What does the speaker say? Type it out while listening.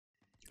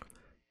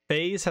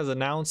FaZe has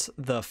announced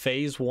the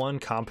Phase 1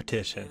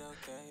 competition,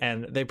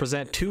 and they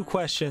present 2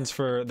 questions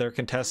for their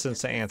contestants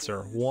to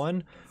answer.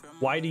 1,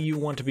 why do you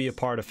want to be a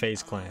part of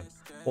FaZe Clan?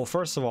 Well,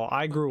 first of all,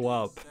 I grew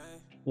up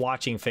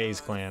watching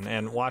FaZe Clan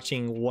and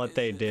watching what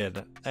they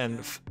did,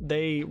 and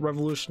they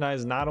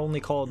revolutionized not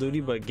only Call of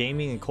Duty but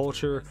gaming and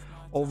culture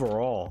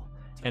overall.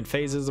 And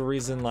FaZe is the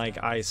reason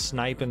like I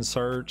snipe and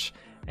search,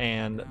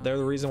 and they're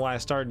the reason why I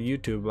started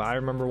YouTube. I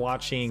remember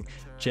watching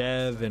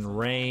Jev and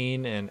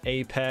Rain and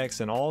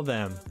Apex and all of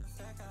them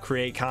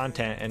create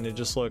content, and it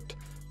just looked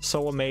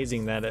so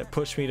amazing that it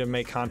pushed me to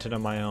make content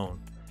of my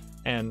own.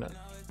 And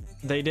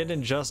they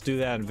didn't just do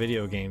that in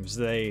video games.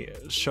 They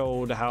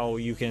showed how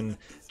you can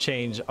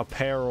change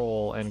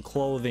apparel and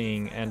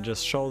clothing and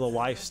just show the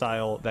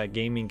lifestyle that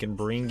gaming can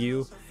bring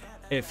you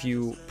if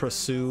you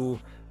pursue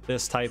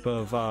this type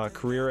of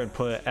career and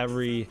put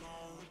every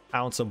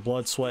ounce of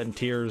blood, sweat, and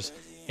tears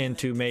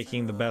into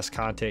making the best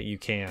content you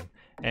can.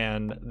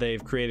 And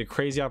they've created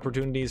crazy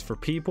opportunities for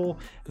people,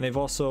 and they've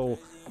also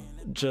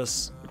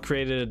just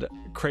created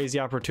crazy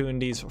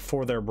opportunities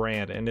for their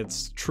brand, and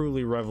it's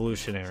truly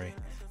revolutionary.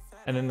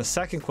 And then the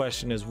second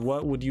question is,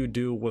 what would you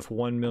do with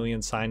 1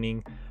 million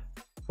signing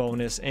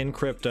bonus in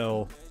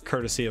crypto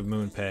courtesy of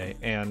MoonPay?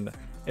 And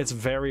it's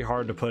very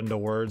hard to put into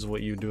words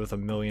what you do with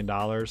 $1 million,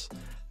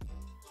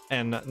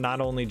 and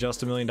not only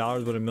just $1 million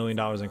but $1 million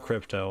in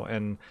crypto.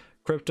 And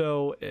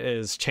crypto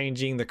is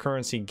changing the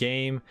currency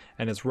game,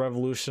 and it's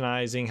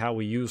revolutionizing how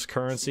we use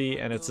currency,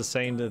 and it's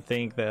insane to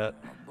think that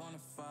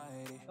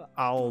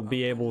I'll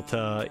be able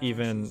to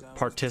even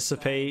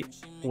participate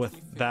with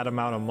that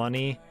amount of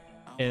money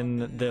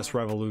in this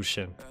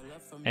revolution.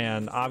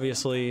 And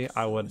obviously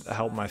I would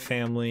help my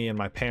family and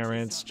my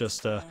parents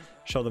just to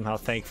show them how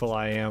thankful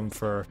I am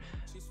for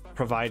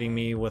providing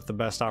me with the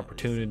best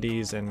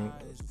opportunities and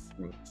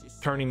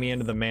turning me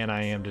into the man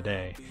I am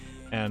today.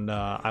 And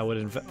I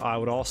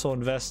would also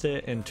invest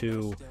it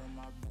into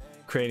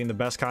creating the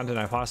best content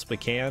I possibly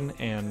can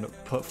and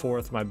put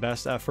forth my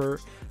best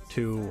effort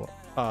to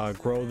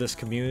grow this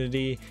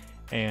community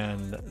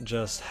and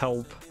just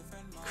help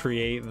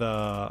create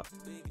the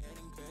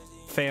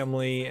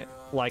family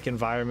like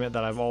environment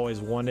that I've always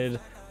wanted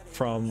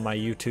from my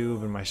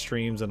YouTube and my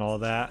streams and all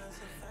that.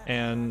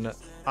 And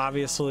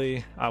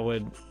obviously I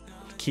would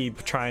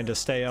keep trying to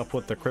stay up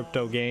with the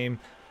crypto game.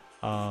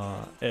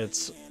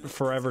 It's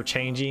forever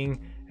changing,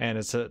 and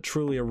it's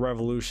truly a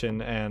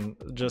revolution, and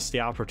just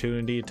the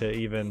opportunity to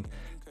even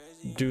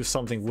do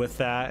something with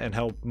that and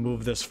help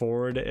move this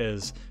forward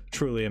is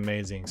truly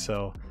amazing.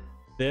 So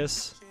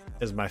this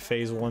is my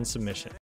Phase 1 submission.